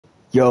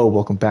Yo,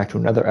 welcome back to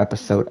another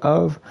episode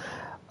of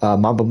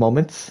Mamba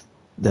Moments,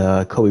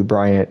 the Kobe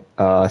Bryant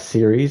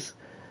series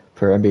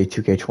for NBA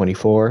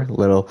 2K24.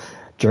 Little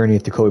journey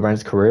through Kobe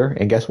Bryant's career.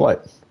 And guess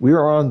what? We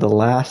were on the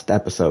last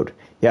episode.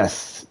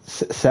 Yes,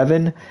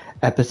 7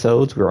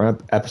 episodes. We were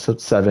on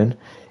episode 7,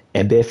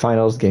 NBA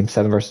Finals, Game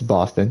 7 versus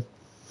Boston.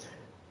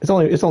 It's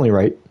only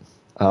right.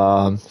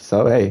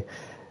 So hey,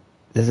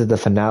 this is the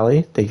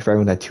finale. Thank you for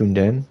everyone that tuned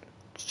in,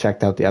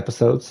 checked out the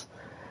episodes.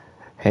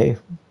 Hey,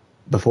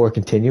 before we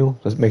continue,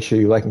 let's make sure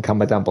you like and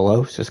comment down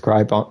below,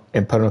 subscribe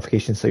and put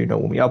notifications so you know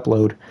when we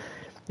upload.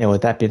 And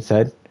with that being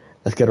said,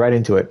 let's get right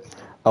into it.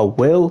 A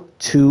will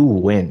to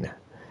win.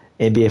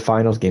 NBA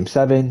Finals Game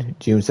 7,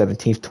 June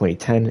 17th,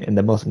 2010. In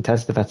the most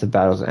intense defensive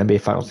battles in NBA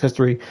Finals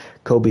history,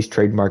 Kobe's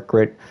trademark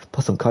grit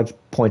plus some clutch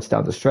points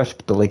down the stretch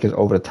put the Lakers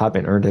over the top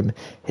and earned him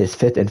his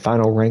 5th and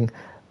final ring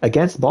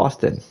against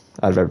Boston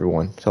out of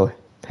everyone. So,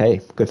 hey,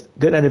 good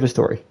end of his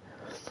story.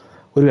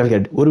 What do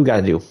we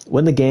got to do?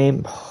 Win the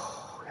game.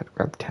 Got to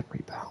grab 10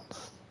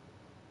 rebounds.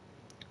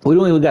 We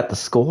don't even got the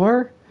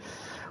score.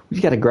 We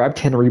just got to grab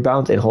 10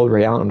 rebounds and hold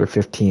Ray Allen under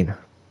 15.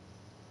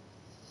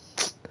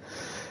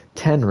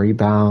 10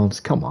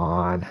 rebounds. Come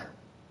on.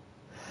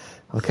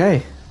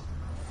 Okay.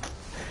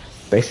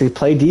 Basically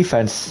play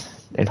defense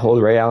and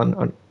hold Ray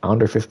Allen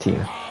under 15.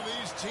 These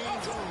teams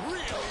are really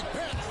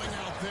battling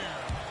out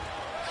there.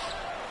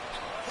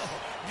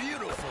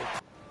 Beautiful.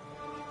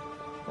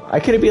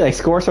 Could it be like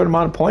score a certain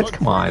amount of points?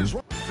 Come on.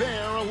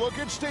 There, a look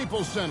at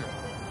Staples Center,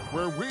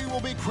 where we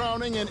will be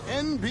crowning an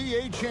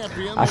NBA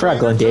champion. I forgot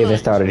Glenn Davis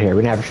started here.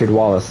 We didn't have Rasheed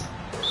Wallace.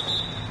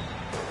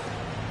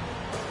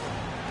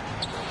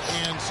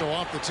 And so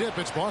off the tip,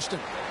 it's Boston.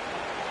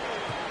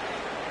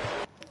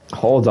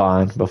 Hold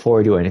on before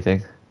we do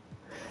anything.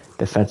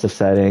 Defensive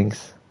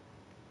settings.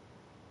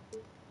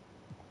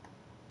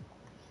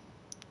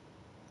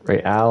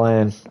 Ray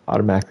Allen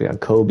automatically on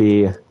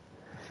Kobe.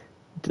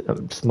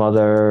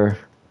 Smother.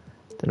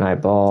 Deny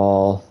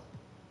ball.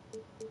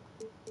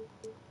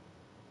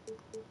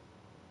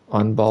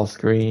 On ball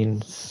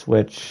screen.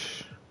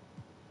 Switch.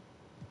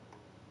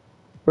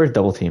 Where's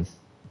double team?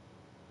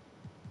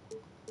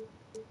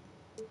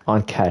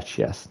 On catch,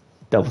 yes.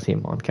 Double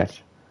team on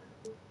catch.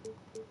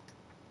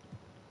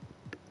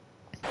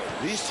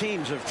 These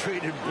teams have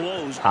traded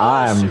blows in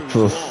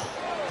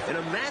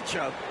a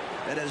matchup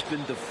that has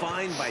been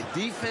defined by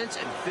defense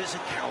and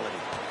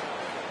physicality.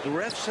 The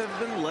refs have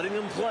been letting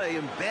them play,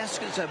 and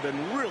baskets have been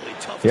really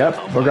tough.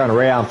 Yep, we're going to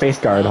Ray Allen face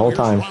guard the whole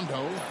time.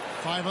 Rondo,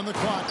 5 on the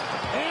clock,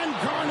 and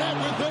Garnett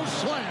with the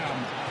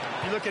slam.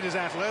 You look at his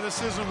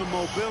athleticism, the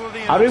mobility.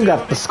 I don't even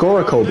got the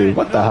score, Kobe.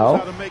 What the hell?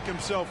 How to make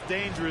himself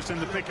dangerous in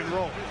the pick and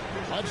roll.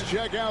 Let's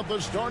check out the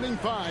starting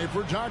 5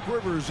 for Doc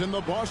Rivers in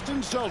the Boston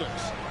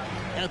Celtics.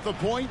 At the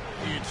point,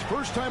 it's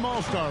first-time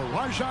All-Star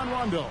Rajon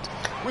Rondo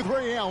with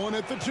Ray Allen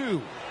at the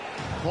 2.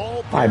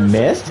 I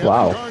missed?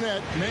 Wow.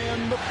 Garnett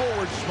manned the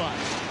forward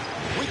spots,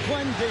 with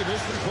Glenn Davis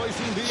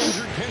replacing the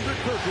injured Kendrick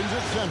Perkins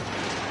at center.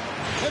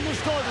 And the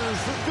starters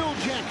for Phil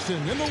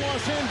Jackson and the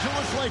Los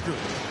Angeles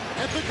Lakers.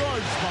 At the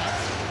guard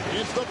spots,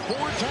 it's the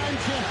 4-time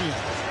champions,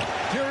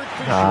 Derek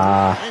Fisher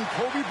and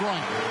Kobe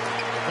Bryant.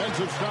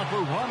 Defensive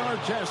stopper Ron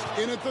Artest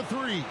in at the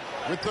 3,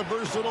 with the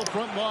versatile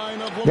front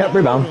line of Lamar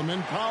rebound. Odom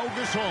and Pau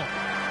Gasol.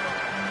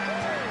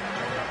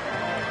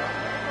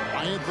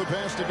 The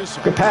pass to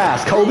Gasol. Good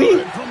pass,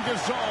 Kobe. From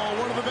Gasol,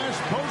 one of the best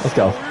Let's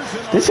go.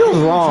 This feels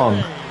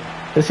wrong.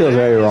 This feels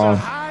very wrong.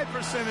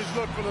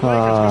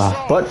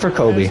 But for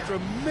Kobe.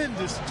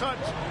 Tremendous touch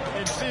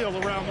and seal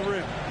around the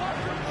rim.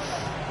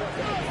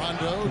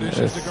 Rondo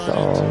dishes to It's Garnett.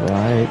 all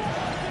right.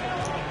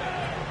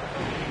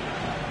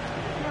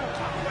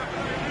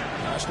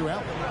 Pass to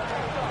Allen.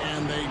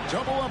 And they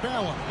double up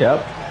Allen.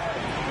 Yep.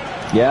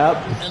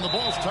 And the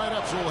ball's tied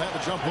up, so we'll have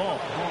a jump ball.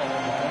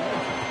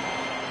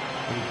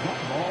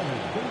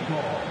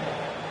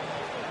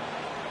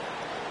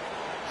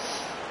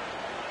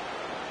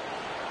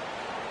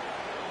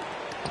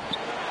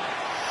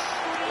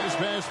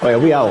 Oh yeah,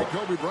 we out.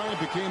 Kobe Bryant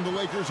became the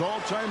Lakers'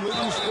 all-time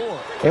leading scorer.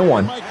 And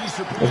one. Let's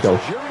go.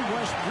 Jerry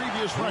West's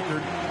previous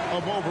record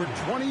of over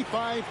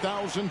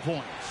 25,000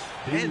 points.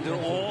 And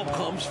it all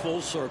comes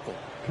full circle.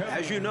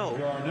 As you know,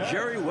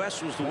 Jerry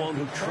West was the one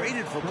who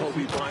traded for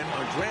Kobe Bryant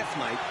on draft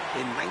night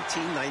in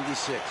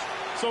 1996.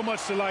 So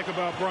much to like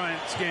about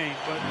Bryant's game,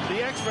 but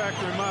the X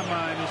factor in my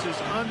mind is his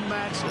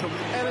unmatched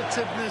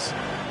competitiveness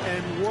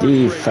and work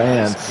rate.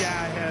 Defense. This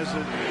guy has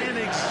an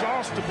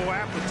inexhaustible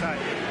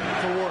appetite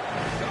for work.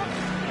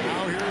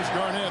 Now here's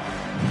Garnett.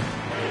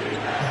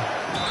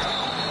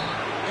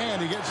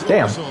 And he gets the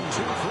Damn. whistle. 2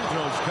 free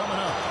throws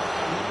coming up.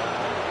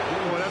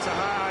 Boy, that's a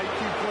high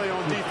IQ play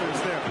on defense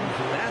there.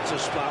 That's a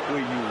spot where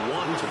you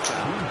want to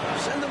foul.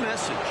 Send a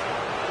message.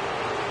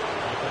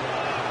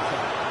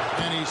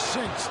 And he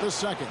sinks the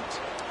second.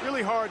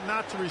 Really hard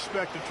not to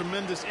respect the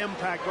tremendous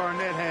impact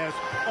Garnett has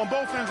on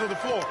both ends of the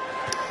floor.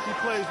 He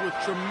plays with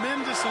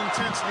tremendous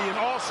intensity in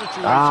all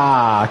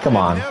situations. Come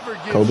on, never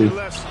gives Kobe. you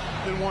less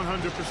than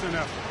 100%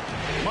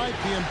 effort. Mike,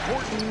 the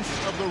importance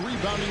of the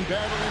rebounding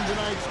battle in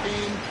tonight's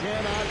game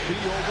cannot be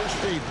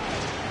overstated.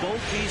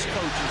 Both these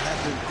coaches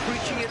have been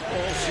preaching it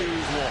all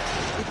series long.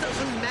 It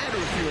doesn't matter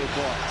if you're a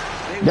guard.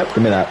 They Yep,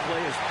 give me that.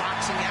 Players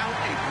boxing out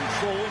and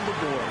controlling the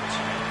boards.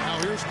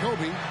 Now here's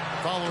Kobe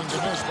following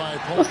the miss by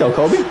Paul. Let's go,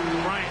 Kobe.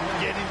 Bryant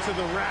getting to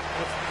the rack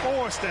with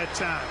force that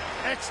time.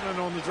 Excellent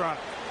on the drive.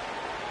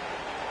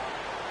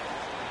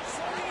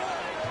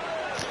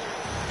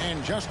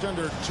 And just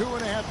under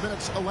 2.5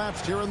 minutes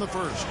elapsed here in the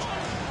first.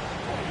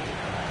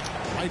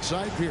 Right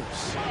side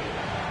Pierce.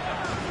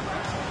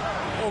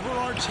 Over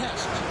our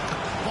test.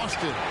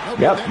 Busted.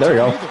 Yep, there we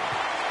go.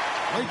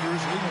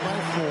 Lakers leading by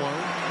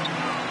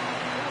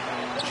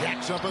 4.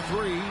 Jacks up a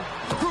 3.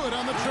 Good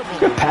on the triple.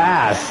 Good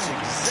pass.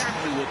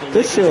 Exactly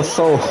This feels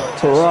so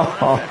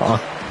raw.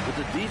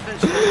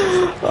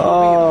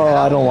 Oh,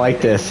 I don't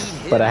like this,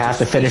 but I have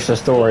to finish the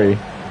story.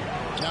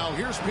 Now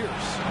here's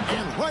Pierce.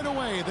 And right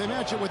away, they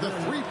match it with a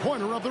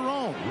three-pointer of their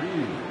own.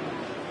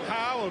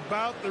 How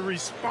about the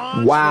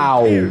response?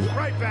 Wow. Pierce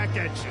right back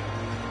at you.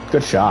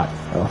 Good shot.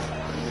 Oh.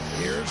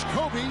 Here's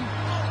Kobe.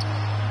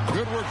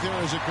 Good work there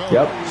as it goes.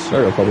 Yep,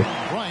 there you go, Kobe.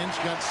 Bryant's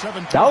got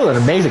 7. That was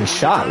an amazing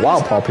shot.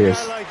 Wow, Paul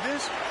Pierce. Like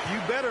this, you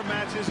better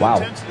match his Wow.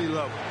 intensity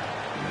level.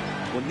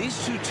 When these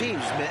two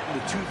teams met in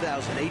the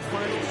 2008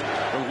 finals,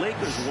 the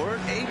Lakers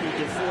weren't able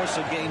to force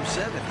a Game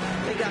 7.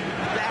 They got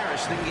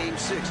embarrassed in Game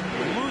 6,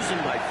 losing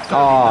by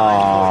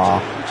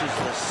 39 points, which is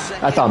the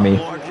second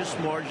largest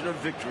margin of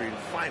victory in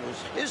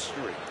finals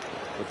history.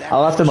 But that I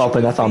left them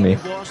open. That's on me.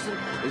 Boston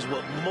is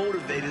what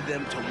motivated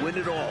them to win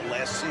it all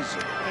last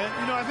season. And,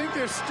 you know, I think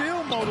they're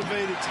still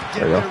motivated to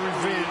get their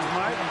revenge,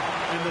 Mike.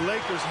 And the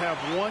Lakers have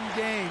one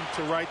game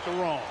to right the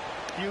wrong.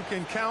 You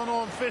can count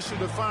on Fisher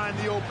to find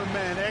the open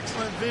man.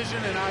 Excellent vision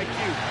and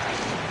IQ.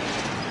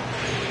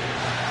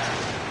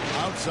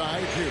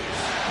 Outside Pierce.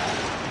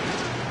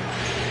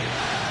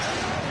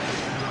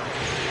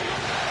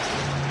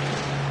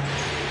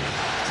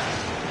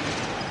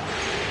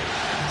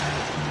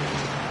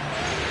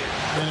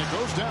 And it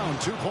goes down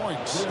 2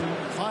 points.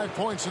 5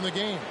 points in the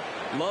game.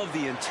 Love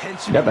the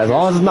intensity. Yep, as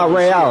long as it's not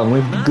Ray Allen,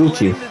 we've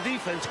Gucci. The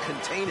defense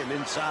contain him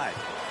inside.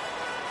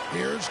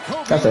 Here's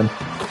Kobe. That's him.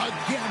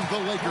 Again, the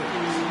Lakers.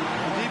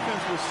 The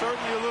defense was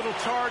certainly a little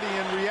tardy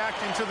in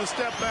reacting to the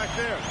step back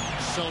there.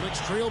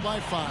 Celtics trail by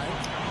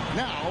 5.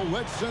 Now,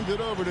 let's send it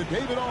over to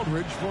David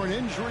Aldridge for an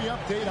injury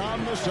update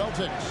on the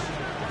Celtics.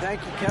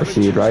 Thank you, Kevin.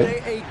 Proceed, right?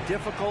 Tuesday, a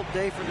difficult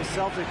day for the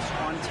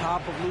Celtics on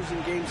top of losing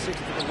Game 6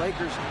 to the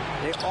Lakers.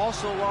 They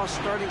also lost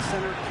starting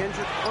center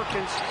Kendrick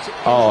Perkins to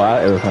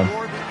it was him.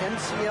 for the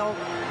MCL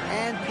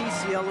and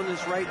PCL in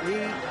his right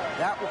knee.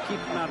 That will keep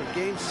him out of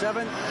Game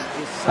 7.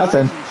 His size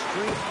and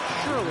strength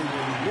surely will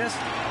be missed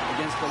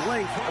against the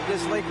length of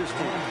this Lakers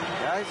team.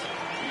 Guys?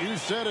 You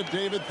said it,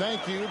 David.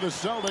 Thank you. The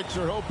Celtics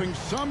are hoping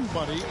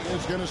somebody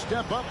is going to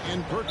step up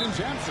in Perkins'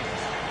 absence.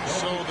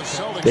 So the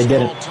Celtics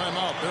call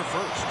timeout. They're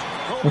first.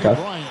 Kobe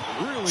Bryant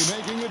really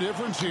making a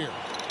difference here.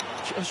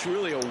 Just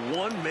really a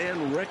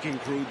one-man wrecking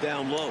crew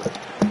down low.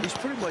 He's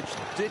pretty much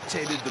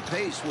dictated the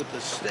pace with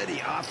the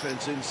steady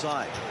offense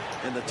inside.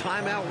 And the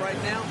timeout right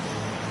now,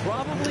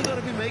 probably going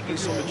to be making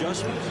some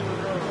adjustments.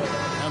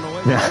 And the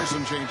Lakers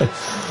some changes.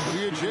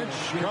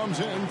 Vujicic comes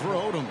in for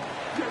Odom.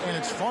 And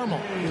it's Farmo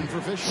in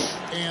for Fisher.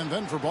 And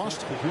then for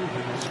Boston.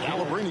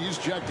 Scalabrini's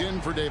checked in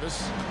for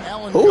Davis.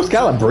 Oh,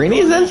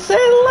 Scalabrini's in St.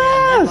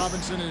 Les.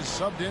 Robinson is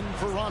subbed in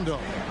for Rondo.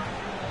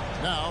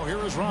 Now, here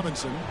is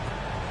Robinson.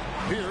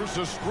 Here's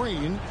a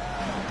screen.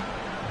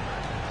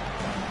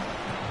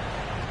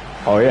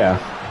 Oh, yeah.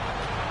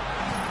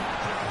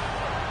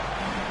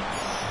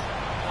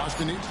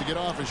 Boston needs to get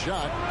off a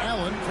shot.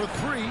 Allen for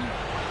 3.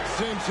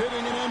 Since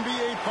hitting an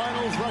NBA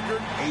Finals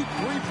record 8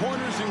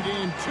 3-pointers in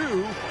Game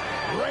 2,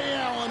 Ray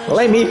Allen has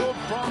dribbled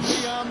from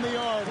beyond the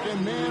arc,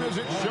 and man, is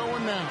it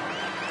showing now.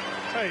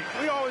 Hey,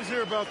 we always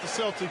hear about the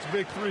Celtics'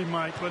 big 3,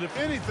 Mike, but if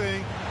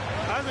anything,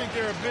 I think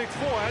they're a big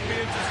 4. I'd be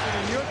interested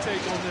in your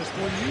take on this.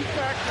 When you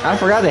factor I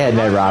forgot they had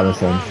Ned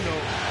Robinson.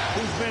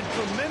 Who's been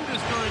tremendous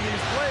during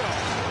these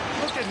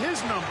playoffs. Look at his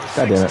numbers.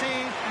 16,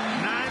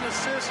 9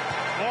 assists,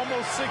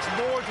 almost 6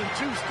 boards and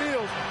 2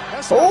 steals.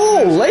 That's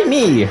let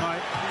me.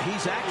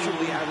 He's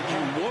actually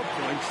averaging more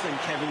points than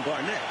Kevin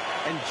Garnett,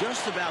 and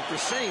just about the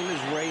same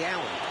as Ray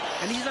Allen.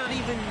 And he's not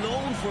even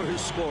known for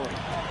his scoring.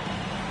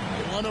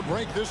 They want to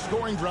break this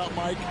scoring drought,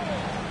 Mike.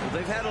 Well,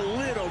 they've had a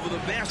lid over the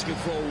basket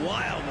for a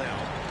while now.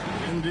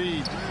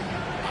 Indeed.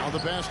 Now the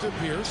pass to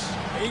Pierce.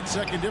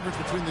 8-second difference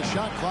between the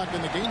shot clock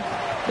and the game.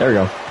 There we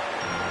go.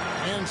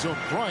 And so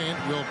Bryant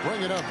will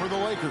bring it up for the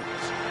Lakers.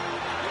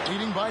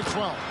 Leading by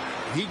 12.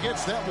 He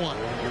gets that one.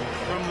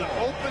 From the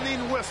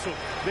opening whistle,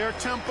 their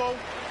tempo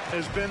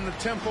has been the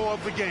tempo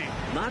of the game.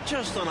 Not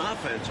just on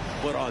offense,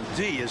 but on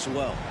D as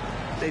well.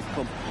 They've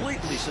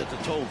completely set the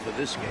tone for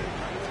this game.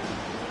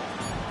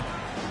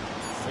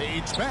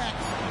 Fades back.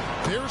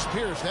 There's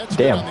Pierce. That's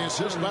good on the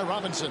assist by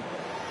Robinson.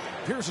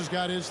 Pierce has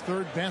got his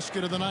 3rd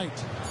basket of the night.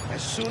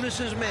 As soon as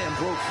his man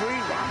broke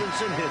free,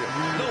 Robinson hit it.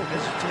 No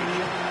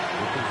hesitation.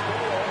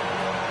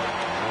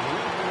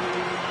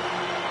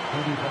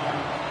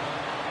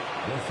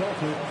 The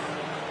Celtics,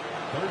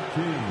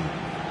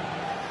 13.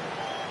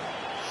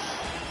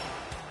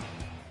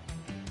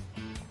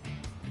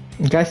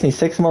 You guys need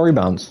 6 more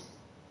rebounds.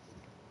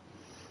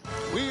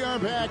 We are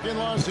back in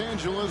Los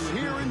Angeles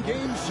here in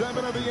Game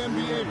 7 of the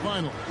NBA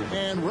Finals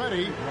and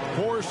ready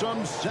for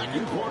some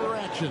second quarter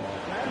action.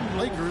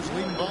 Lakers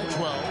leading by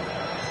 12.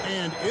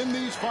 And in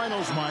these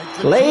finals, Mike,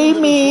 the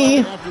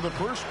team after the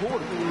first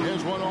quarter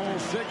has won all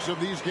 6 of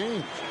these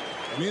games.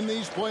 And in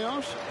these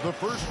playoffs, the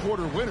first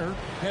quarter winner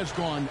has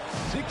gone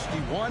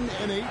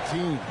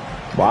 61-18.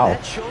 Wow. And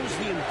that shows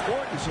the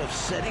importance of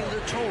setting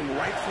the tone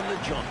right from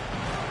the jump.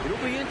 It'll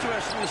be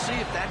interesting to see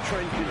if that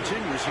trend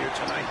continues here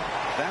tonight.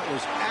 That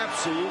was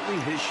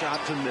absolutely his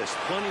shot to miss.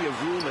 Plenty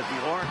of room at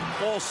the arc,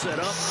 all set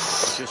up,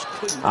 just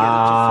couldn't get it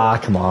to fall.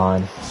 Come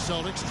on.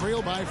 Celtics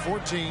trail by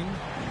 14.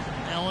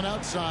 Allen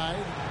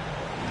outside.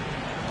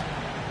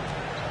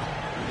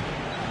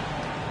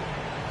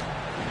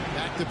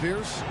 Back to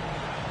Pierce.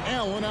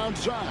 Allen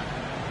outside.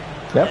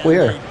 Yep,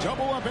 we're here.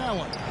 Double up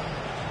Allen.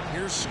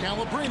 Here's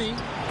Scalabrine.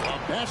 A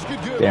basket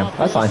good. Damn,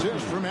 that's fine.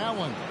 From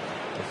Allen.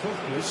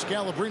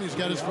 Scalabrine's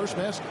got his first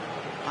basket.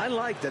 I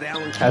like that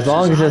Allen. As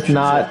long as it's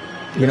not,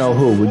 you know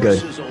who, we good.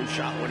 His own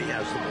shot when he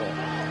has the ball.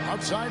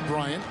 Outside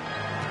Bryant.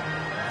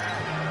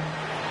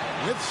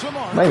 With some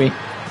arm. Maybe.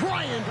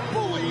 Bryant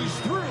bullies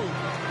through.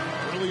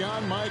 Early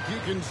on, Mike, you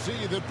can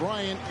see that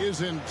Bryant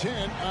is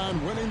intent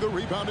on winning the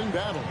rebounding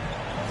battle.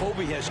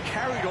 Kobe has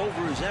carried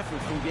over his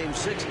effort from Game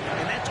 6,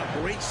 and that's a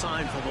great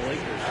sign for the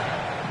Lakers.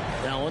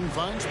 Allen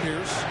finds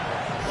Pierce.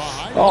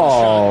 Behind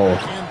oh. The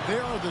shot, and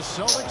there are the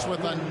Celtics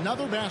with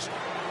another basket.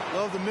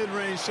 Love the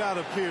mid-range shot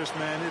of Pierce,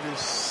 man. It is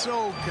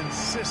so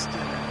consistent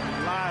and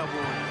reliable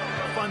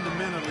and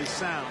fundamentally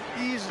sound.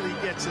 Easily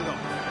gets it off.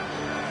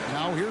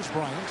 Now here's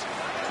Bryant.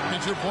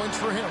 Pitcher points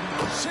for him.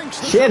 Sinks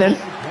the Shannon.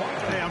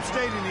 Hey, I'm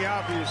stating the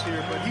obvious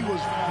here, but he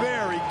was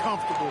very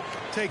comfortable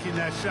taking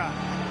that shot.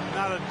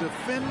 Not a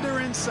defender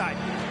in sight.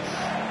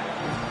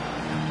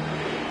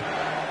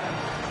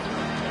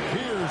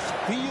 Pierce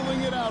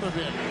feeling it out of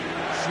it.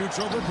 Shoots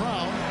over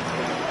Brown.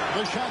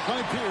 The shot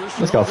by Pierce.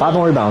 Let's go. 5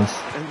 more rebounds.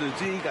 And the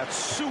D got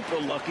super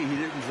lucky he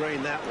didn't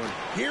drain that one.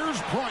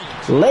 Here's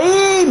Bryant.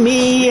 Lay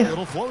me.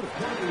 Little floater.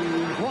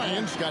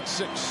 Bryant's got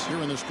 6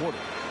 here in this quarter.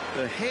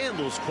 The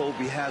handles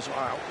Kobe has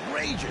are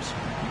outrageous.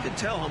 You can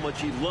tell how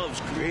much he loves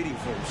creating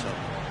for himself.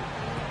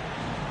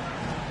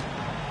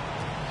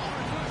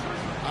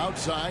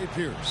 Outside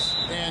Pierce.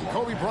 And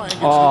Kobe Bryant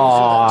gets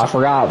I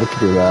forgot we could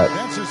do that.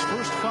 That's his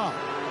first foul.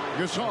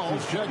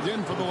 Gasol's checked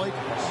in for the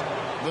Lakers.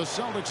 The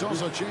Celtics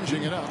also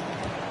changing it up.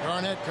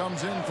 Garnett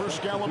comes in for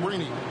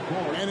Scalabrine.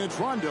 And it's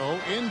Rondo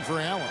in for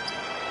Allen.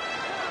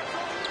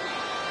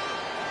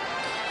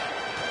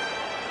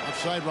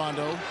 Outside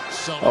Rondo.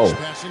 Celtics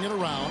passing it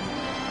around.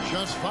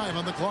 Just 5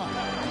 on the clock.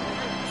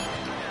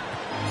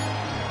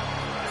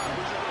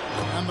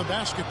 And the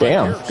basket.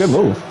 Damn, good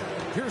move.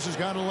 Pierce has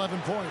got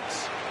 11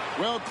 points.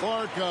 Well,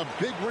 Clark, a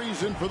big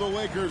reason for the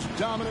Lakers'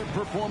 dominant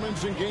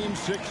performance in Game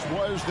 6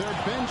 was their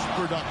bench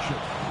production.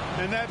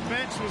 And that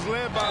bench was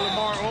led by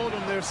Lamar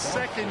Odom, their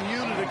second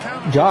unit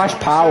account. Josh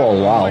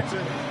Powell, wow.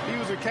 He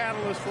was a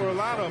catalyst for a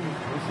lot of them.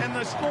 And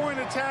the scoring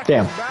attack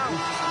Damn. was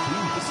balanced.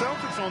 The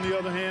Celtics, on the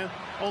other hand,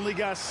 only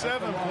got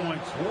 7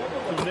 points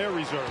from their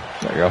reserve.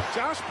 There you go.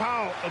 Josh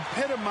Powell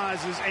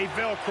epitomizes a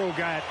Velcro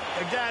guy,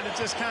 a guy that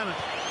just kind of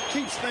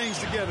keeps things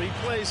together. He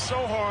plays so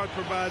hard,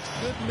 provides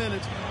good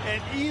minutes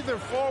at either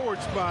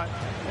forward spot,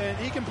 and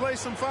he can play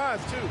some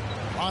 5s too.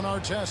 On our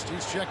test,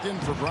 he's checked in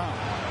for Brown.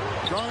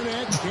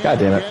 Garnett God can't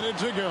damn it. get it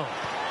to go.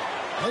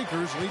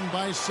 Lakers leading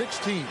by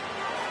 16.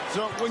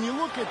 So when you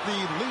look at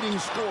the leading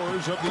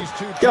scorers of these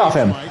two teams, off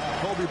him. Mike,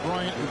 Kobe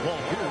Bryant and Paul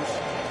Pierce,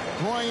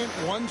 Bryant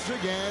once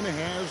again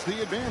has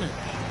the advantage.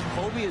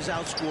 Kobe has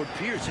outscored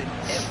Pierce in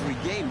every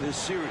game this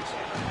series.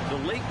 The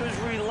Lakers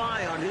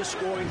rely on his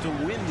scoring to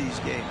win these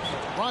games.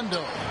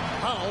 Rondo,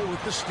 Powell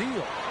with the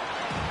steal.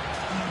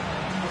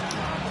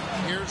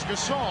 Here's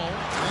Gasol.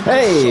 And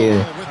Hey.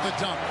 Gasol with the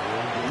dunk.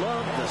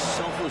 Love the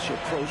selfless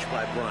approach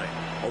by Bryant.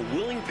 A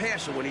willing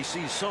passer when he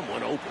sees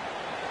someone open.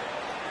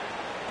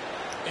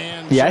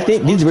 And Yeah, I so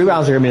think it's these much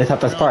rebounds are better. going to be the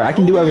toughest part. I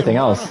can do everything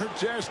else.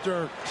 Just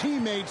are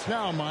teammates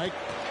now, Mike,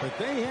 but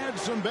they had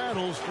some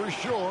battles for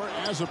sure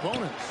as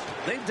opponents.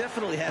 They've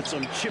definitely had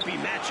some chippy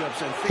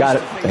matchups and Got it.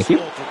 face-to-face Thank you.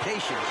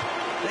 altercations.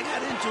 They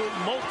got into it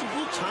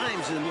multiple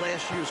times in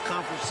last year's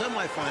conference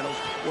semifinals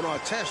when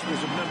Artest was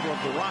a member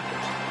of the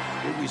Rockets.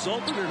 It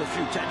resulted in a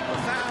few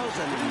technical fouls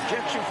and an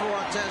ejection for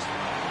Artest,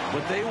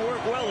 but they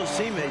work well as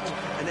teammates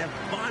and have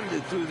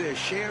bonded through their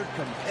shared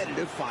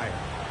competitive fire.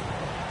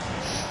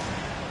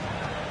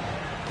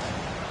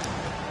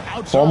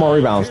 Outside 4 more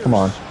rebounds. Come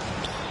on.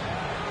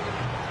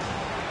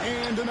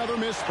 And another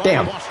miss by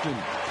Damn. Boston.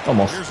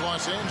 Almost. Here's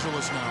Los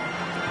Angeles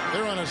now.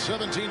 They're on a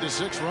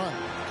 17-6 run.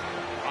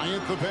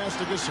 Bryant the pass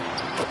to Gasol.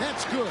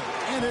 That's good.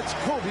 And it's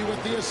Kobe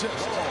with the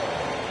assist.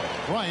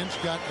 Bryant's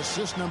got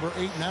assist number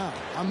 8 now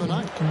on the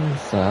night.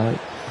 Inside.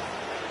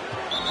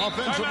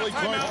 Offensively,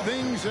 Clark,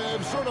 things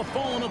have sort of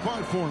fallen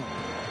apart for him.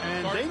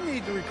 And they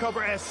need to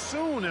recover as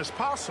soon as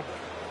possible.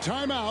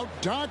 Timeout,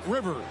 Doc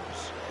Rivers.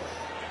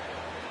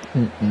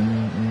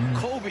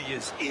 Kobe Kobe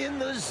is in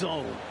the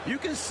zone. You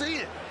can see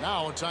it.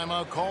 Now a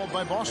timeout called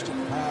by Boston.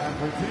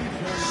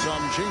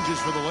 Some changes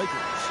for the Lakers.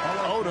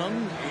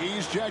 Odom,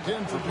 he's jacked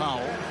in for Powell.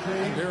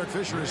 And Derek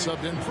Fisher is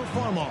subbed in for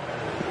Farmar.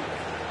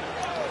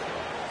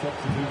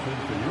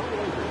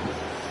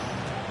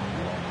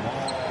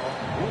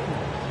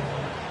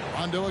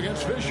 Rondo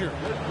against Fisher.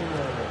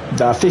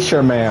 The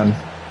Fisher man.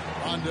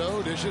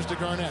 Rondo dishes to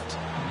Garnett.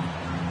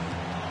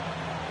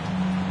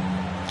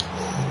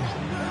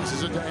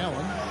 Passes it to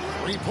Allen.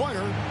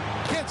 Three-pointer.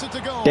 Gets it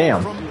to go.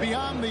 Damn. From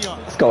beyond the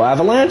arc. Let's go,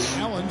 Avalanche.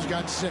 Allen's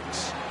got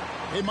 6.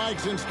 Hey, Mike,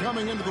 since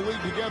coming into the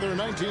league together in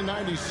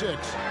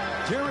 1996,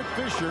 Derek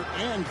Fisher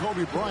and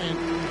Kobe Bryant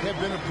have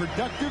been a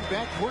productive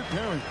backcourt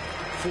pairing.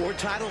 4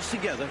 titles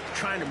together,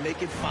 trying to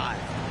make it 5.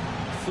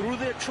 Through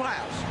their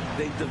trials,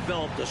 they've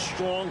developed a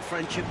strong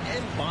friendship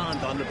and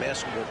bond on the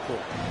basketball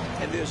court.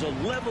 And there's a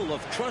level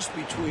of trust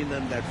between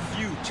them that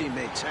few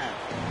teammates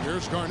have.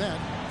 Here's Garnett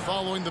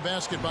following the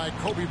basket by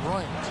Kobe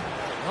Bryant.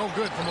 No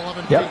good from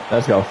 11 feet. Yep,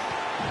 let's go.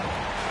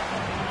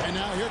 And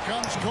now here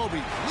comes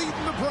Kobe,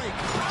 leading the break,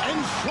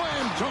 and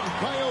slam dunk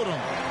by Odom.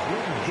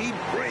 He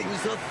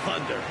brings the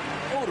thunder.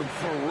 Odom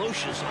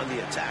ferocious on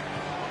the attack.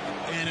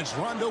 And it's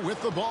Rondo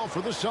with the ball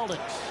for the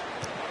Celtics.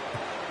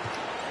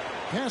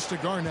 Pass to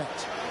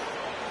Garnett.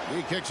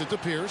 He kicks it to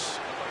Pierce.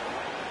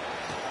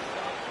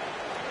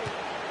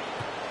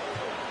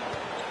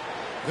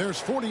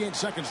 There's 48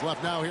 seconds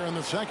left now here in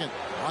the second.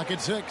 Clock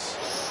at 6.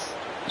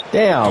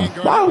 Damn.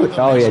 Wow.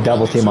 Oh, yeah,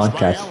 double team on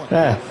catch.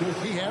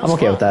 I'm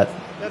okay with that.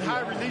 That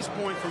high release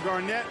point for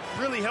Garnett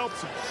really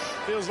helps him.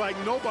 Feels like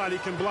nobody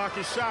can block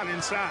his shot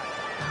inside.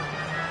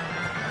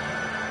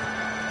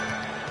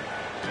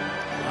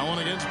 Allen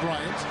against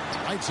Bryant.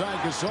 Right side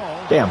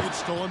Gasol. Damn. It's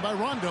stolen by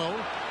Rondo.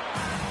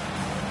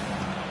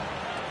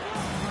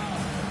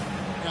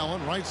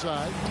 Allen right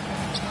side.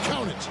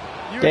 Count it.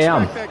 You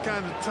Damn. expect that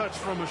kind of touch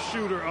from a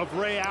shooter of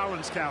Ray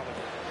Allen's caliber.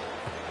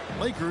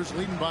 Lakers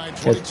leading by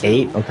 22. Just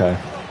 8? Okay.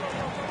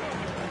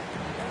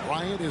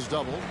 Bryant is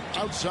doubled.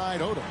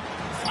 Outside Odom.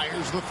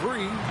 Fires the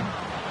 3.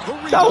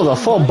 That was a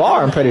full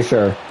bar, I'm pretty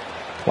sure.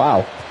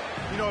 Wow.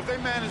 You know, if they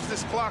manage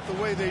this clock the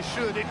way they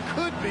should, it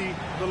could be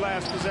the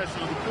last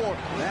possession of the quarter.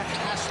 That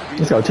has to be.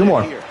 Let's go, 2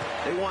 more. Here.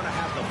 They want to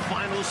have the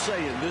final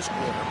say in this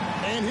quarter.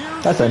 And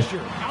here's That's in.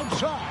 Fisher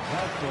outside.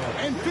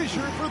 And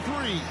Fisher for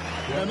 3.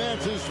 And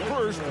that's his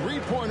first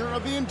 3-pointer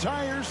of the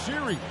entire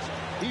series.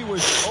 He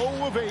was 0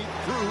 of 8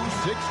 through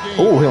 6 games.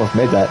 Oh, he almost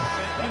made that.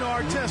 You know,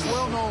 Artest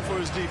well known for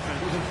his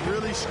defense.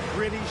 Really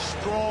gritty,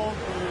 strong,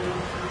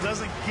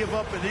 doesn't give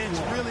up an inch,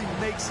 really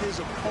makes his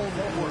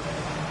opponent work.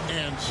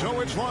 And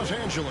so it's Los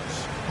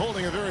Angeles,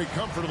 holding a very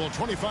comfortable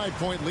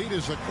 25-point lead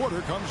as the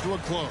quarter comes to a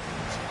close.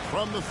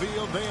 From the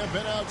field, they have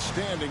been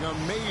outstanding,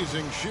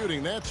 amazing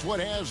shooting. That's what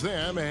has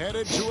them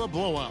headed to a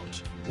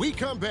blowout. We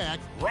come back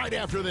right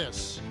after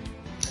this.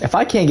 If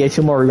I can't get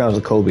 2 more rebounds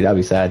with Kobe, that'd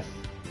be sad.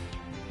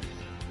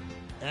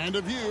 And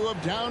a view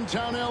of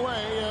downtown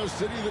L.A., a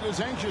city that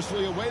is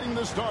anxiously awaiting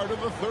the start of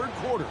the third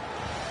quarter.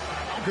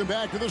 Welcome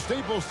back to the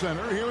Staples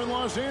Center here in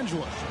Los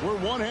Angeles. We're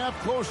 1 half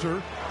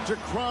closer to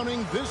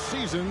crowning this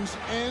season's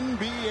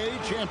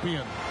NBA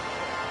champion.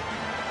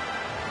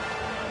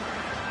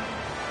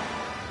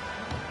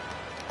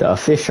 The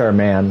Fisher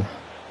man.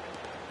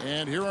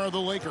 And here are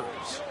the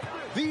Lakers.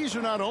 These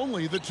are not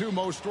only the 2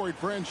 most storied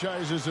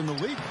franchises in the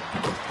league,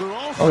 they're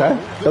also...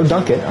 Okay, go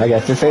dunk it, I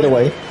guess. Just fade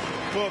away.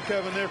 Well,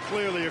 Kevin, they're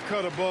clearly a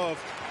cut above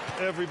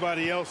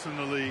everybody else in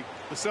the league.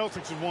 The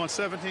Celtics have won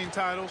 17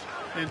 titles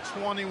and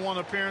 21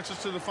 appearances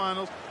to the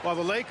finals, while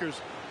the Lakers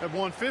have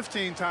won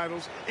 15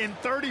 titles in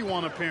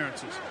 31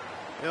 appearances.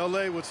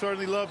 L.A. would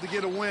certainly love to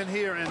get a win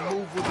here and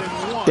move within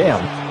 1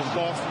 of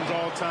Boston's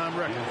all-time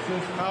record.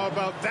 How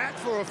about that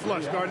for a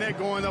flush? Garnett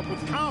going up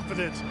with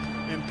confidence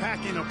and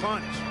packing a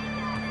punch.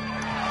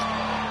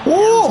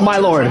 Oh, my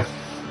Lord.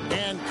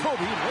 And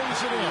Kobe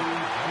lays it in.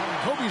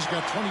 Kobe's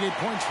got 28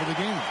 points for the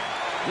game.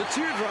 The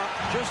teardrop,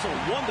 just a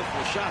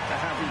wonderful shot to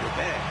have in your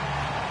bag.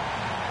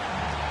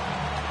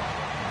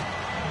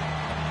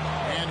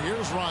 And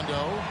here's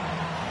Rondo.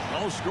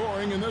 No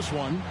scoring in this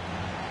one.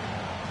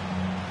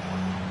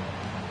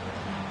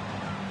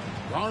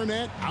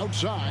 Garnett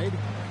outside.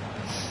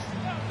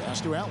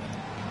 Pass to Allen.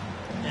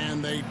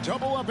 And they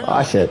double up.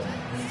 Ah, shit.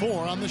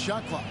 4 on the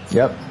shot clock.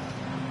 Yep.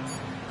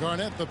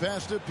 Garnett the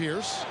pass to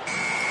Pierce.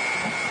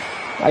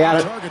 I got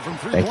it. Target from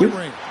Thank you.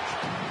 range.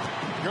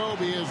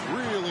 Kobe has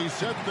really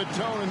set the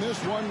tone in this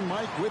one,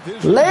 Mike, with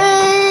his...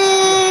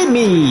 Lay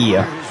me.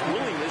 His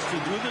willingness to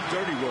do the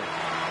dirty work.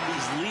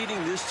 He's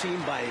leading this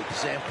team by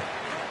example.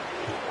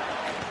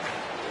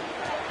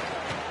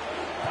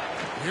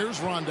 Here's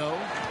Rondo.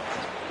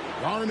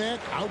 Garnett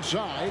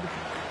outside.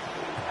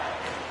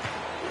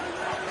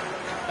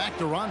 Back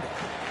to Rondo.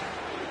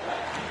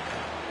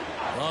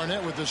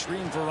 Garnett with the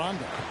screen for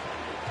Rondo.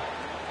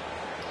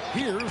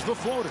 Here's the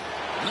floater.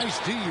 Nice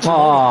D.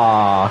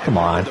 Aw, come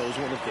on. Rondo's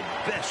one of the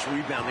best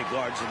rebounding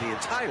guards in the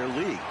entire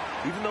league.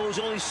 Even though he's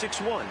only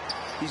 6'1",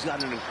 he's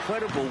got an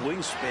incredible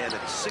wingspan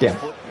at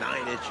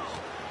 6'9".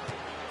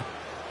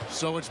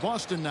 So it's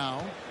Boston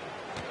now.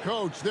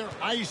 Coach, they're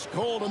ice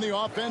cold on the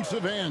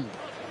offensive end.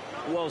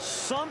 Well,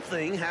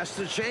 something has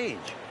to change.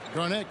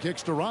 Garnett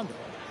kicks to Rondo.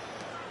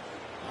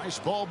 Nice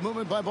ball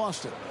movement by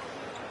Boston.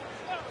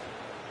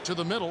 To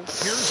the middle.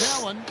 Here's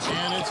Allen.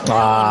 And it's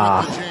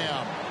Allen with the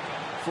jam.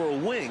 For a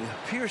wing,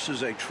 Pierce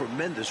is a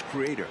tremendous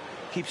creator.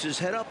 Keeps his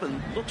head up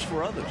and looks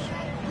for others.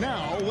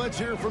 Now, let's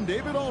hear from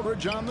David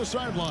Aldridge on the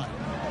sideline.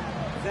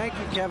 Thank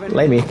you, Kevin.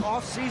 Lay me.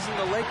 Off season,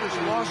 the Lakers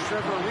lost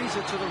Trevor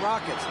Ariza to the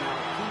Rockets.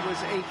 Now, he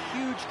was a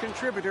huge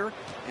contributor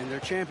in their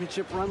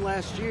championship run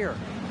last year,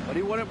 but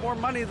he wanted more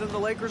money than the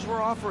Lakers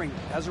were offering.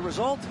 As a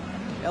result,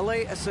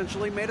 LA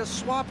essentially made a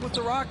swap with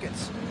the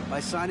Rockets by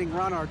signing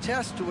Ron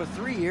Artest to a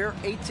 3-year,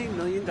 $18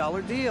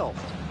 million deal.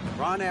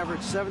 Ron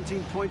averaged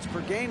 17 points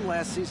per game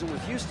last season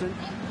with Houston,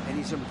 and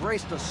he's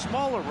embraced a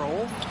smaller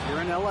role here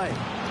in LA.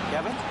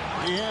 Kevin?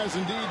 He has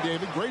indeed,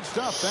 David. Great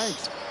stuff.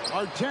 Thanks.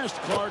 Artest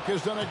Clark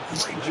has done a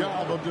great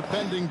job of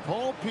defending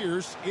Paul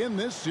Pierce in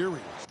this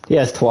series. He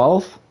has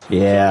 12?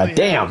 Yeah,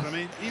 damn. I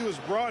mean, he was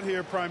brought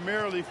here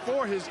primarily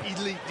for his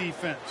elite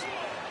defense.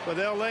 But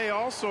L.A.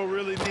 also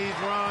really needs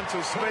Ron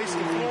to space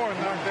the floor and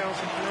knock down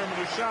some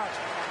perimeter shots.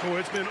 Oh,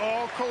 it's been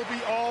all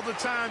Kobe all the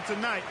time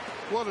tonight.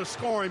 What a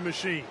scoring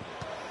machine.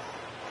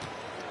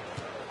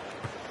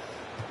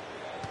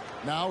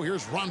 Now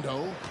here's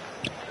Rondo.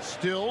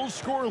 Still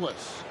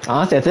scoreless.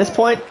 Honestly, at this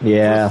point,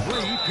 yeah.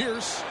 Three,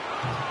 Pierce.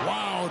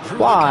 Wow,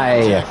 why?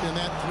 And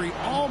that three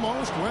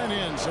almost went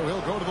in, so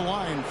he'll go to the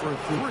line for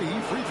 3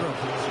 free throws.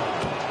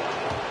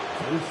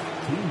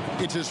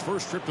 It's his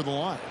first trip to the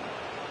line.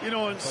 You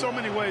know, in so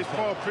many ways,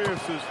 Paul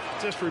Pierce is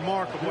just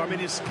remarkable. I mean,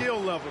 his skill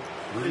level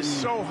is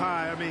so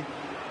high. I mean,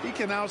 he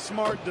can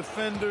outsmart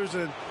defenders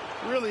and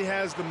really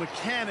has the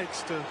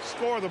mechanics to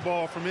score the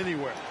ball from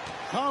anywhere.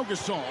 Pau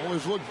Gasol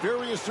has looked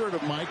very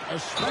assertive, Mike,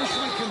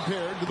 especially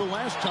compared to the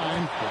last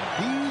time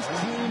these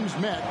teams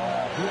met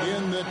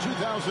in the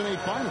 2008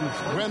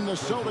 finals when the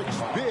Celtics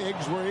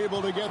bigs were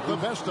able to get the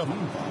best of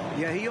them.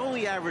 Yeah, he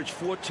only averaged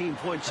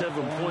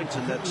 14.7 points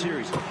in that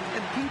series,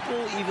 and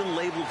people even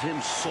labeled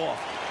him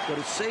soft. But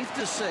it's safe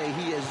to say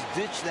he has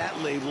ditched that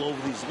label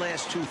over these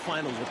last 2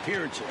 finals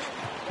appearances.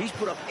 He's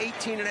put up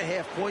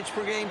 18.5 points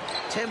per game,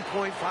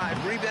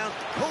 10.5 rebounds.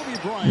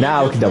 Kobe Bryant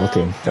now we can double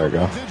team. There we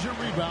go. Digit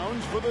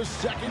rebounds for the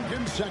second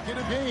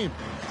consecutive game.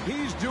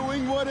 He's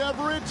doing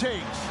whatever it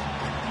takes.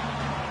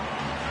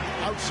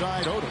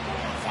 Outside Odom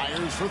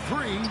fires for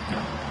 3.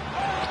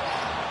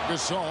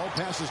 Gasol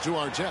passes to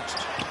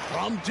Artest.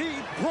 From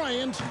deep,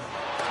 Bryant.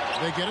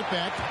 They get it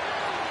back.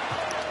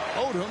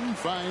 Odom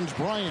finds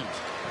Bryant.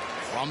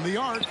 From the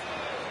arc.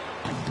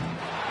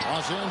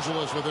 Los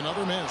Angeles with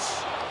another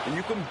miss. And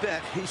you can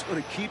bet he's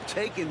going to keep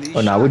taking these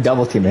Oh, no, we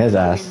double team his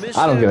ass.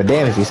 I don't give a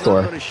damn if he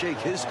scores.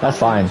 That's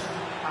fine.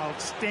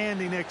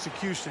 Outstanding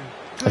execution.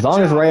 As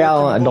long as Ray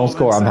Allen don't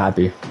score, I'm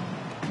happy.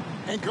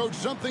 And, Coach,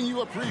 something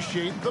you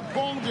appreciate, the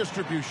ball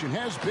distribution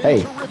has been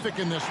terrific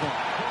in this one.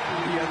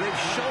 Yeah,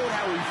 they've showed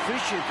how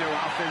efficient their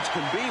offense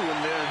can be when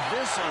they're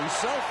this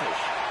unselfish.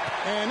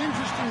 An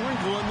interesting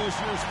wrinkle in this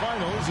year's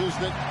finals is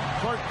that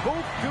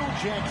both Phil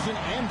Jackson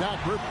and Doc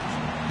Rivers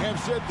have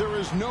said there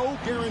is no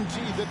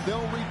guarantee that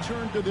they'll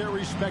return to their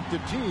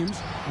respective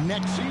teams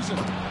next season.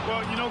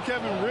 Well, you know,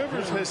 Kevin,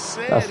 Rivers has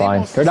said that's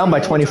fine. They're down by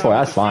 24.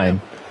 That's fine.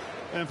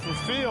 And for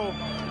Phil,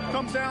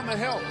 comes down to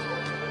health.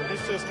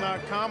 It's just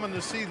not common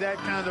to see that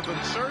kind of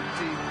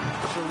uncertainty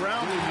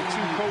surrounding the 2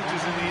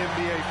 coaches in the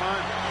NBA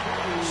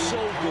Finals. So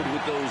good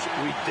with those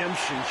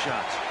redemption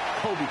shots.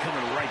 Kobe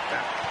coming right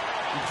back.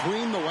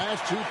 Between the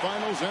last 2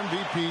 finals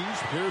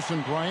MVPs, Pierce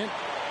and Bryant,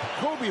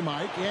 Kobe,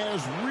 Mike,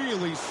 has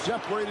really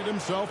separated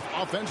himself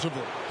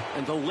offensively.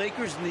 And the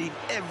Lakers need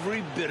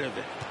every bit of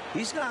it.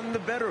 He's gotten the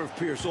better of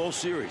Pierce all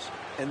series.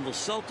 And the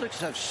Celtics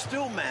have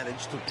still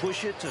managed to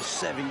push it to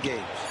 7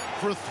 games.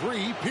 For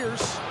 3,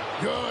 Pierce.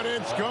 Good,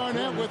 it's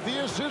Garnett with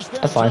the assist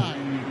that That's fine.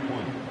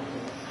 time.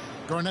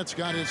 Garnett's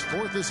got his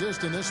 4th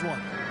assist in this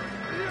one.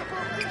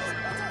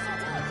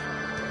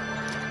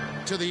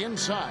 To the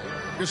inside.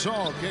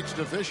 Gasol kicks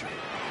to Fisher.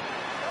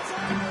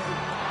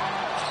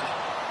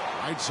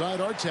 Right side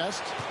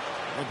Artest.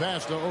 The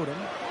pass to Odom.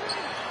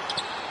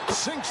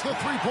 Sinks the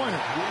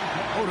three-pointer.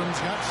 Odom's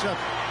got 7.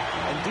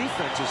 And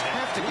defenses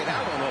have to get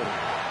out on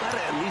Odom. Got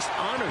to at least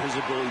honor his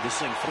ability to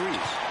sink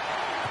threes.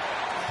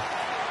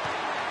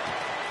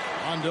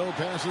 Rondo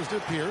passes to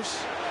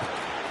Pierce.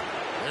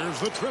 There's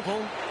the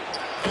triple.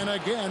 And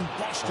again,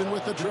 Boston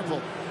with the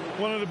triple.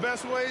 One of the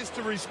best ways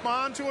to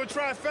respond to a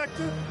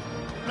trifecta,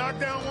 knock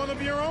down one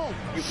of your own.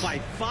 You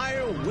fight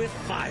fire with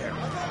fire.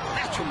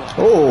 That's your motto.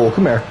 Oh,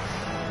 come here.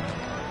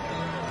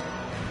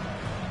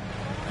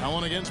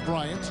 Allen against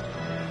Bryant.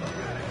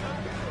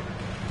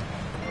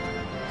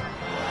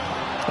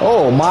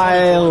 Oh,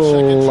 my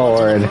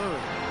Lord. Trying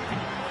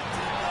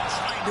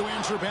to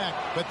answer back,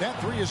 but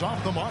that 3 is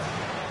off the mark.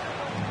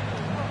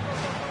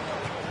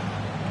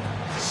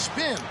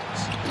 Spins.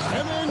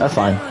 And then that's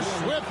fine.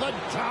 Pierce with a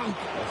dunk.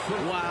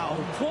 Wow,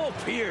 Paul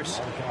Pierce.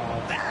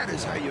 That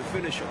is how you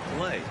finish a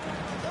play.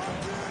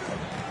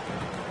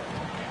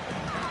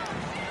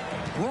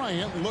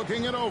 Bryant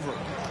looking it over.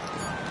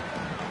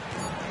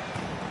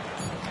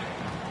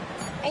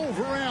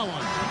 over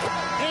Allen.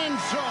 And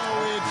so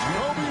it's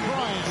Kobe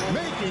Bryant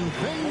making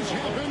things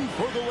happen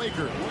for the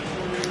Lakers.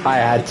 I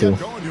had to.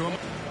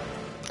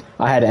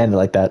 I had to end it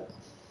like that.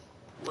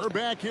 We're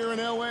back here in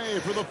LA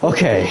for the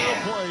okay.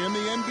 play, and the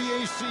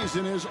NBA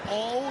season has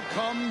all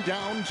come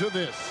down to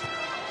this.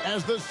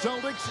 As the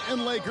Celtics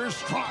and Lakers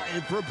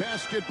strive for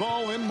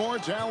basketball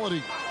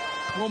immortality.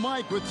 Well,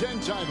 Mike, with 10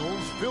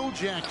 titles, Phil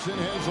Jackson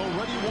has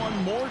already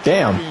won more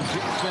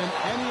championships than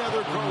any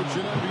other coach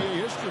in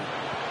NBA history.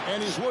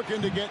 And he's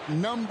looking to get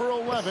number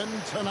 11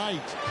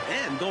 tonight.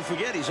 And don't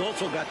forget, he's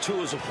also got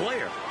 2 as a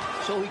player.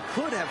 So he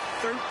could have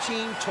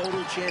 13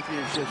 total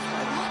championships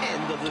at the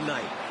end of the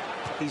night.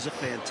 He's a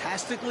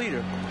fantastic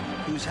leader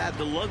who's had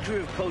the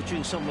luxury of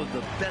coaching some of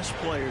the best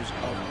players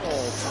of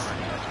all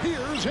time.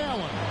 Here's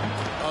Allen.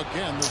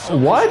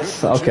 Again,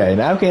 what? Okay,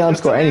 now we can't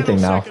score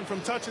anything now.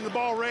 From touching the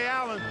ball, Ray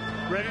Allen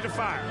ready to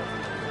fire.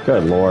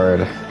 Good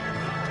Lord.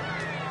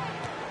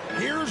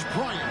 Here's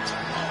Bryant.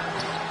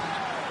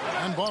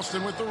 And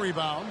Boston with the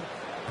rebound.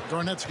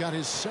 Garnett's got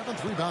his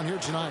 7th rebound here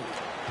tonight.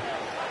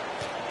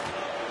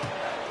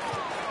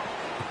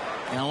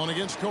 Allen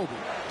against Kobe.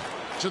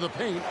 To the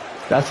paint.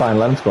 That's fine.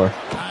 Let him score.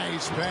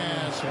 Nice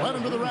pass. Led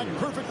him to the rack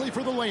perfectly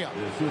for the layup.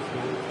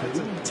 It's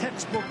a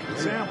textbook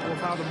example of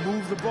how to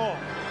move the ball.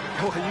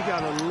 Boy, you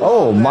gotta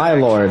oh, my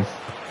Lord.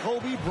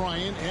 Kobe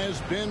Bryant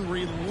has been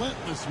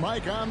relentless,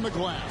 Mike, on the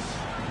glass.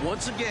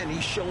 Once again,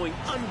 he's showing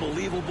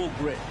unbelievable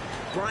grit.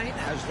 Bryant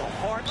has the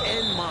heart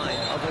and mind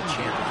of a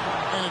champion.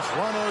 And it's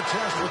Ron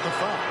Artest with the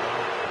foul.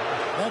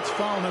 That's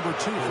foul number 2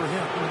 for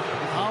him.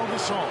 Pau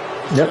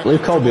Gasol. Yep,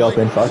 leave Kobe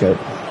open. Fuck it.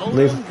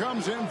 Leave.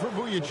 Comes in for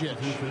Vujacic.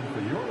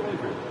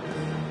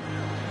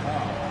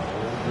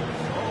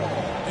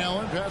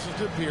 Allen passes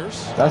to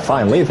Pierce. That's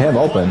fine. Leave him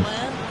open.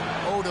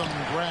 Odom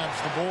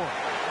grabs the board.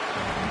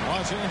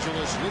 Los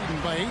Angeles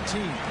leading by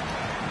 18.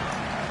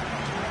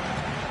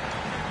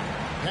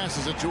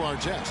 Passes it to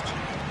Artest.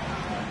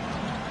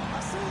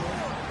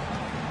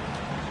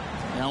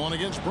 Allen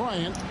against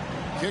Bryant.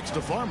 Kicks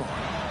to Farmer.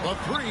 The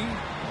 3.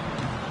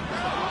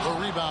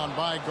 The rebound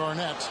by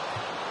Garnett.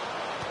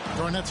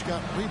 Garnett's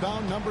got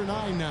rebound number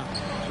 9 now.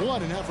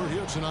 What an effort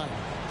here tonight.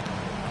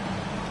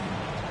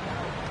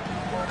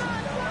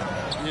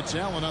 It's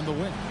Allen on the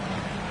wing.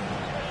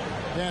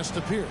 Pass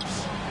to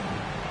Pierce.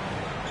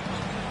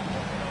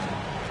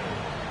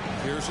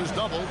 Pierce is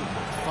doubled.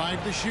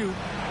 5 to shoot.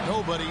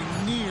 Nobody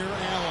near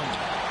Allen.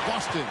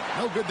 Boston,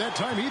 no good that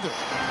time either.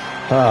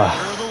 There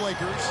are the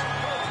Lakers.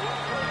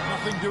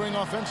 Nothing doing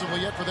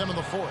offensively yet for them in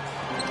the 4th.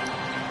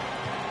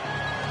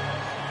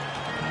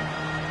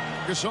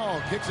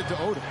 Gasol kicks it to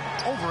Odom.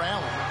 Over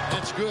Allen.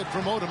 That's good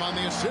from Odom on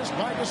the assist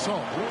by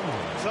Gasol.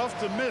 Tough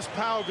to miss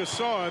Pau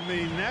Gasol. I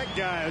mean, that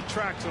guy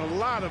attracts a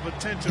lot of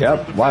attention.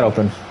 Yep, wide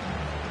open.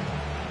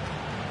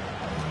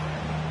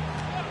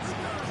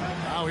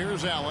 Now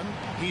here's Allen.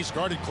 He's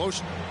guarded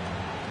closely.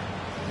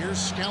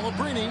 Here's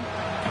Scalabrine.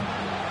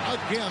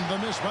 Again, the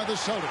miss by the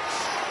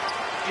Celtics.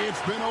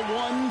 It's been a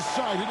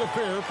one-sided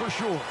affair for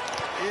sure.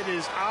 It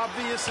is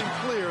obvious and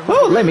clear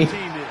who the team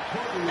is.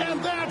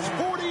 And that's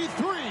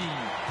 43.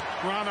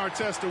 Ron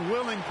Artest, a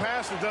willing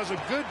passer, does a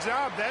good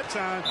job that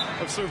time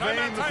of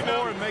surveying the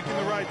floor and making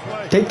the right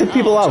play. Take the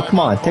people out. Come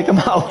on. Take them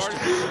out.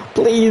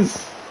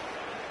 Please.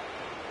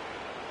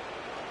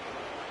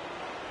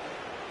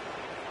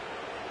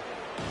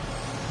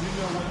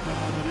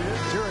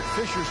 Derek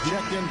Fisher's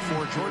checked in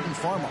for Jordan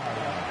Farmer.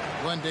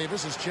 Glenn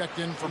Davis is checked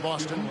in for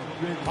Boston.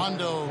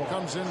 Hondo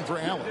comes in for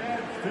Allen.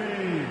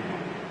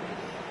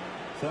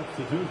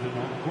 Substitution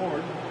on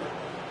court.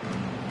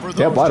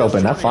 Yep, wide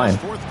open. That's fine.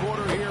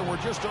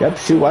 Yep,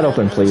 shoot wide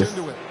open, please.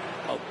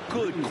 A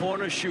good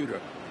corner shooter.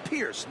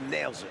 Pierce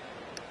nails it.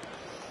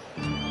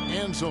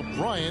 And so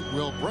Bryant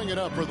will bring it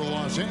up for the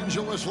Los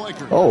Angeles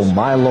Lakers. Oh,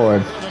 my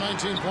Lord. The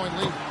 19-point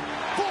lead.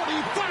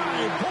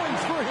 45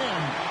 points for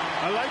him.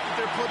 I like that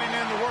they're putting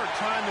in the work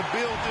trying to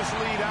build this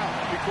lead out.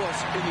 Because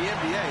in the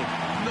NBA,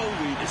 no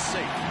lead is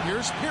safe.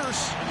 Here's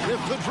Pierce with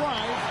the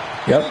drive.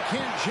 Yep. He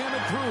can't jam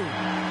it through.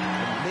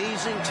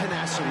 Amazing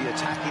tenacity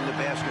attacking the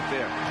basket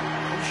there.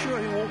 I'm sure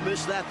he won't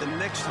miss that the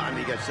next time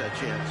he gets that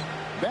chance.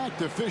 Back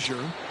to Fisher.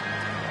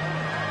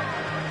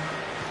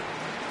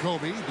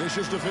 Kobe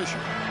dishes to Fisher.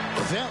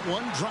 That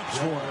one drops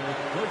for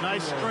him.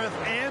 Nice strength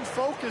and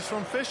focus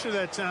from Fisher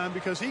that time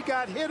because he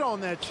got hit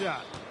on that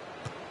shot.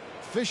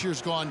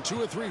 Fisher's gone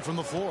 2 of 3 from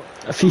the floor.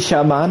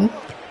 Fisherman.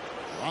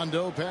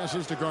 Rondo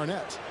passes to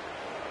Garnett.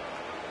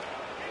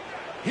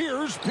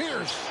 Here's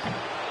Pierce.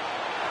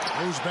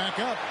 Moves back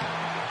up.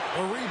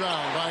 A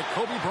rebound by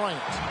Kobe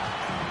Bryant.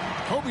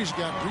 Kobe's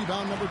got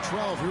rebound number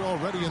 12 here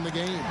already in the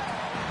game.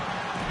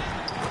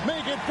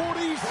 Make it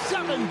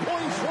 47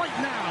 points right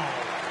now.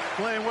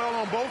 Playing well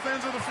on both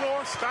ends of the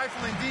floor,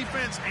 stifling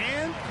defense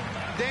and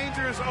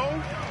dangerous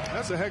O.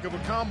 That's a heck of a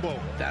combo.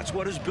 That's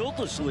what has built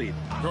this lead.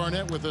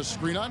 Garnett with a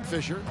screen on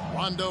Fisher.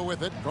 Rondo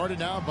with it. Guarded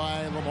now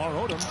by Lamar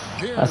Odom.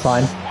 Pierce That's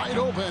fine. Wide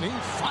open. He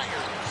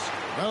fires.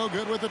 No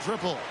good with the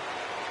triple.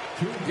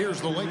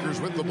 Here's the Lakers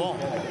with the ball.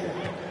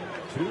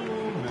 2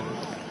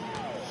 minutes.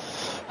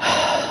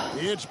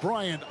 It's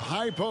Bryant,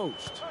 high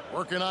post,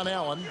 working on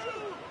Allen.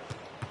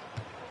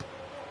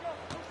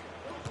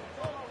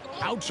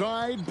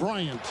 Outside,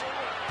 Bryant.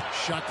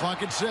 Shot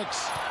clock at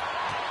 6.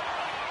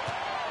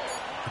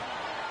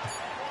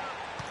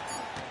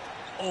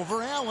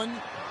 Over Allen.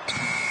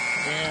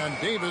 And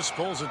Davis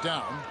pulls it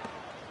down.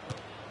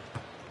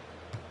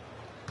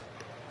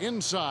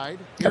 Inside.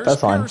 Here's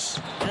that's fine. Pierce.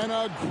 And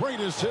a great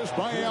assist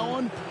by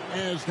Allen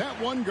as that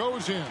one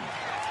goes in.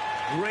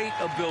 Great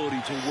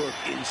ability to work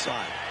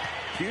inside.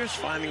 Pierce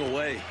finding a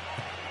way.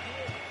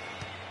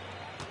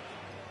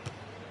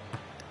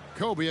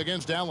 Kobe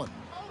against Allen.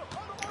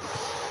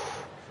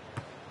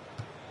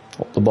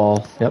 Hold the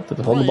ball. Yep,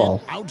 hold the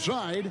ball.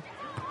 Outside.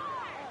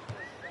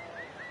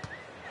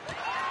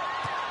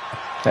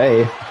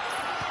 Hey.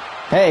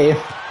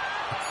 Hey.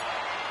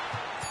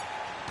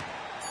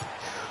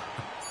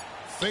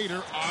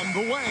 Fader on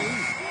the way.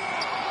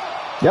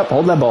 Yep,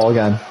 hold that ball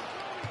again.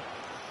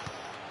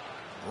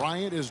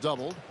 Bryant is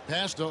doubled.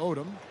 Pass to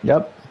Odom.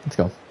 Yep, let's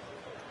go.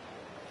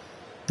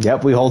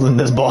 Yep, we holding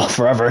this ball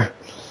forever.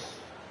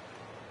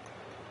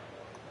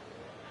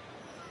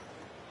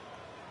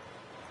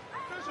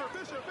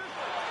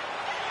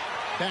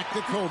 Back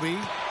to Kobe.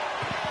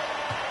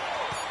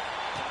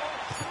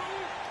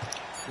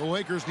 The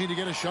Lakers need to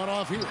get a shot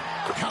off here.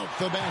 Count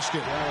the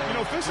basket. You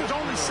know, Fisher's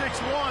only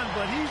 6'1",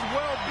 but he's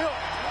well built.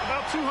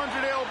 About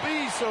 200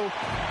 lb, so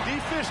D.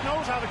 Fish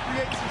knows how to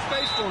create some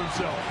space for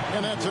himself.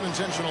 And that's an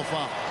intentional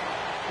foul.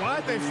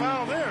 Why'd they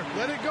foul there?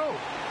 Let it go.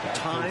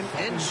 Time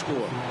and score.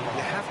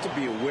 You have to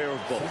be aware of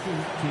both.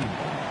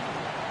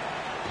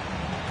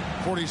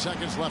 40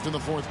 seconds left in the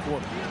fourth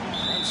quarter.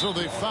 And so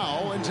they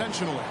foul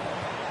intentionally.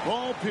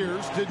 Paul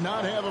Pierce did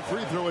not have a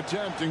free throw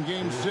attempt in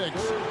Game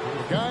 6.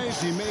 Guys,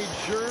 he made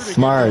sure to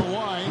Smart. get to the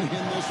line in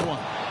this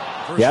one.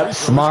 First Yep,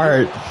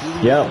 smart.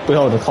 Yep, we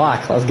hold the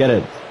clock. Let's get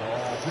it.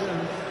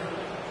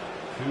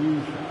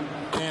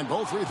 And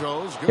both free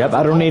throws. Yep,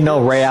 I don't need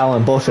no Ray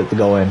Allen bullshit to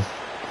go in.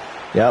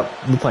 Yep,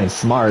 we're playing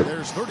smart.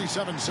 There's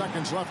 37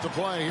 seconds left to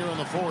play here in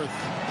the fourth.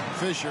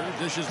 Fisher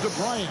dishes to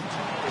Bryant.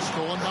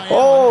 Stolen by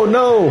Oh Allen.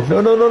 no!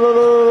 No! No! No! No!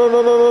 No!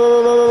 No! No!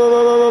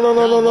 No! No!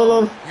 No! No!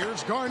 No! No!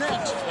 Here's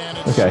Garnett, and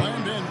it's Okay.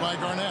 slammed in by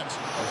Garnett.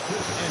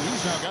 And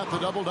he's now got the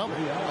double-double.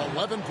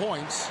 11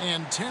 points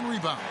and 10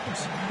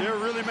 rebounds. They're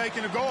really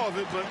making a go of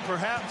it, but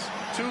perhaps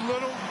too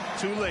little,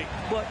 too late.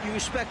 But you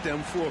respect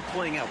them for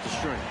playing out the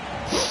string.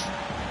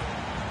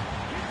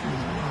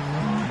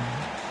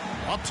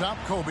 Up top,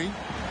 Kobe.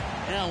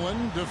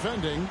 Allen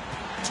defending.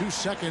 2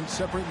 seconds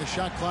separating the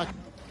shot clock.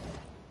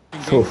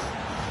 Oof.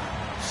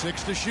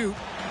 6 to shoot.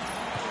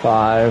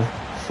 5,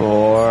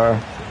 4,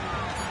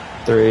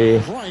 3.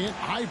 Bryant,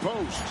 high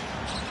post.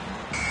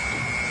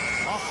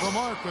 Off the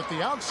mark with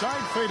the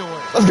outside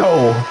fadeaway. Let's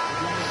go.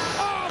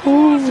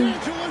 Los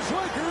Angeles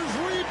Lakers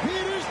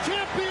repeat as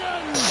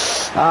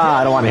champions.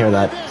 I don't want to hear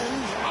that.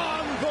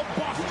 On the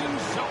Boston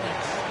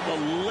Celtics. The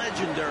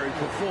legendary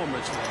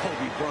performance of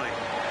Kobe Bryant.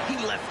 He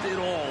left it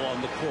all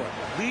on the court,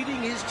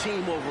 leading his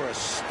team over a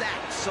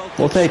stacked Celtics.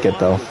 We'll take it,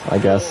 though, I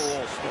guess.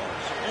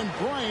 And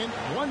Bryant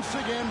once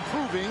again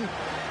proving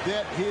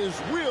that his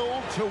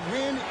will to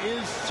win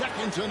is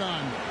second to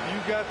none. You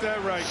got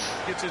that right.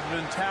 It's his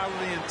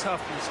mentality and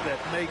toughness that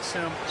makes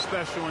him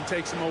special and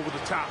takes him over the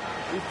top.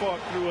 He fought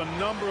through a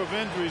number of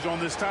injuries on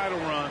this title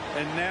run,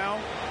 and now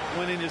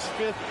winning his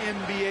 5th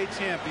NBA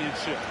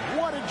championship.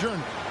 What a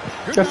journey.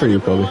 Good for you,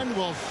 Kobe. Everyone.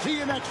 We'll see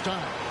you next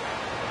time.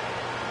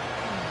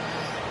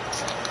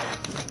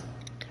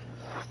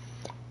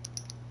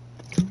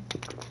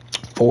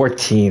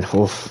 14.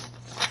 Oof.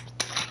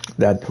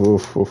 That.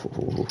 Oof, oof,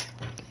 oof, oof.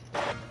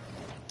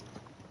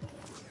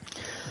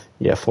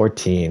 Yeah,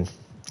 14.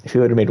 If he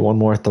would have made one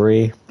more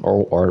 3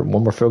 or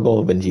one more field goal,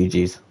 it would have been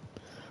GG's.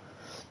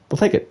 We'll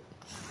take it.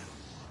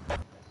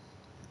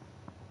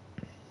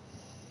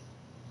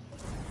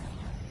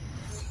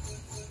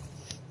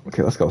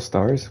 Okay, let's go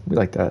stars. We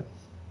like that.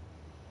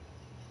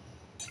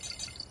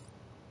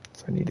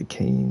 So I needed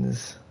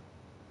Canes.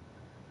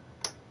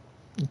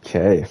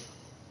 Okay.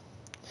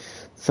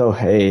 So,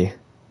 hey,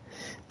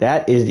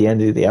 that is the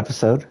end of the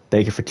episode.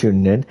 Thank you for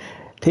tuning in.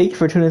 Thank you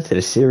for tuning into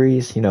the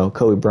series. You know,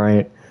 Kobe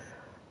Bryant,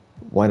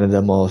 one of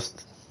the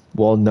most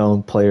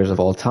well-known players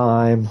of all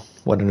time,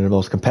 one of the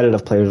most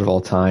competitive players of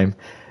all time.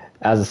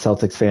 As a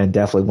Celtics fan,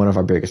 definitely one of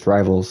our biggest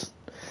rivals.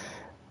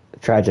 A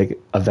tragic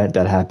event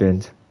that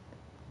happened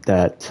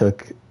that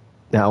took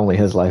not only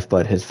his life,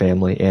 but his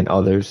family and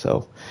others.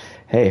 So,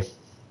 hey,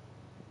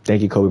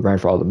 thank you, Kobe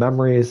Bryant, for all the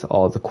memories,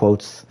 all the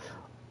quotes,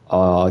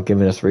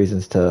 giving us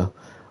reasons to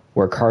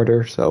work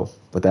harder. So,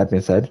 with that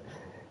being said,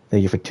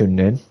 thank you for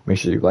tuning in. Make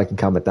sure you like and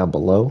comment down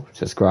below.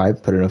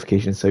 Subscribe, put a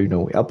notification so you know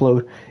when we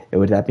upload.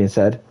 And with that being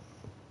said,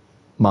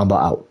 Mamba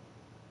out.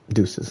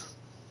 Deuces.